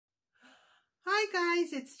Hi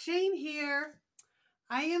guys, it's Jane here.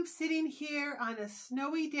 I am sitting here on a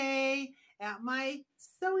snowy day at my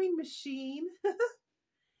sewing machine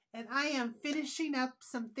and I am finishing up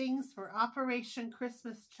some things for Operation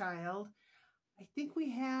Christmas Child. I think we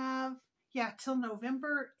have, till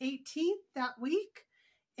November 18th that week.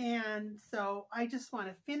 And so I just want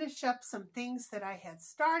to finish up some things that I had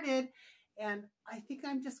started. And I think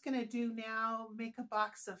I'm just going to do now, make a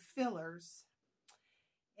box of fillers.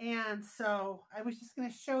 And so I was just going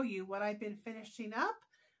to show you what I've been finishing up.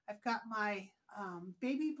 I've got my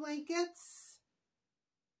baby blankets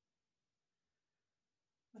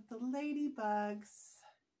with the ladybugs.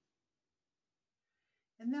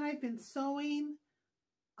 And then I've been sewing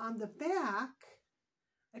on the back.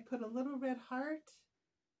 I put a little red heart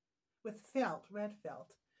with felt, red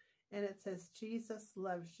felt. And it says, Jesus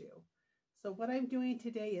loves you. So what I'm doing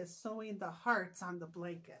today is sewing the hearts on the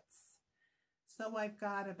blankets. So I've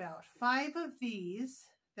got about 5 of these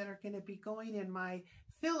that are going to be going in my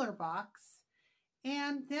filler box.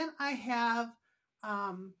 And then I have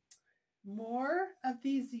more of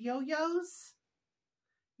these yo-yos.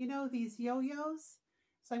 You know, these yo-yos?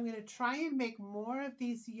 So I'm going to try and make more of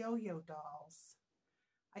these yo-yo dolls.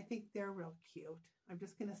 I think they're real cute. I'm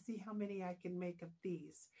just going to see how many I can make of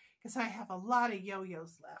these because I have a lot of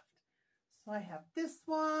yo-yos left. So I have this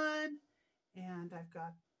one and I've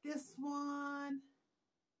got this one.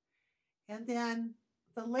 And then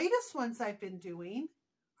the latest ones I've been doing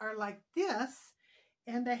are like this.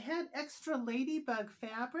 And I had extra ladybug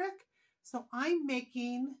fabric. So I'm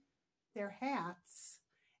making their hats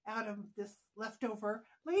out of this leftover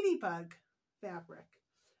ladybug fabric.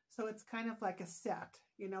 So it's kind of like a set,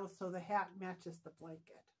 you know, so the hat matches the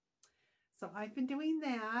blanket. So I've been doing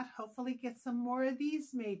that. Hopefully get some more of these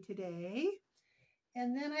made today.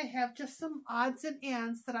 And then I have just some odds and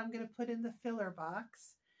ends that I'm going to put in the filler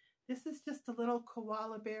box. This is just a little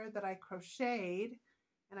koala bear that I crocheted.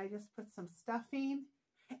 And I just put some stuffing.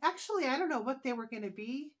 Actually, I don't know what they were going to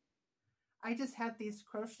be. I just had these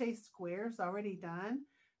crochet squares already done.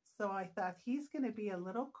 So I thought he's going to be a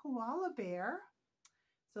little koala bear.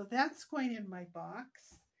 So that's going in my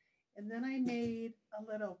box. And then I made a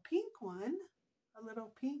little pink one. A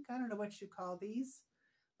little pink, I don't know what you call these.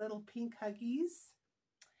 Little pink huggies.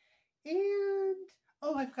 And,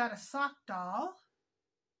 oh, I've got a sock doll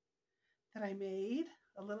that I made.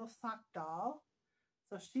 A little sock doll.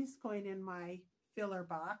 So she's going in my filler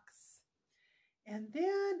box. And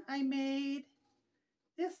then I made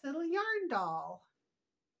this little yarn doll.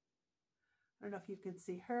 I don't know if you can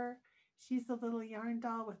see her. She's a little yarn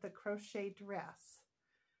doll with a crochet dress.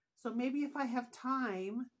 So maybe if I have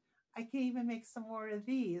time, I can even make some more of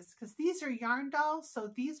these because these are yarn dolls, so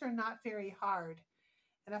these are not very hard.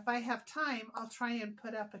 And if I have time, I'll try and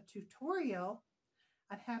put up a tutorial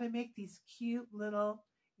on how to make these cute little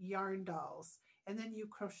yarn dolls. And then you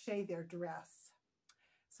crochet their dress.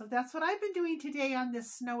 So that's what I've been doing today on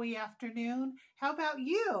this snowy afternoon. How about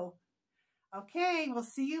you? Okay, we'll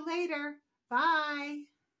see you later. Bye.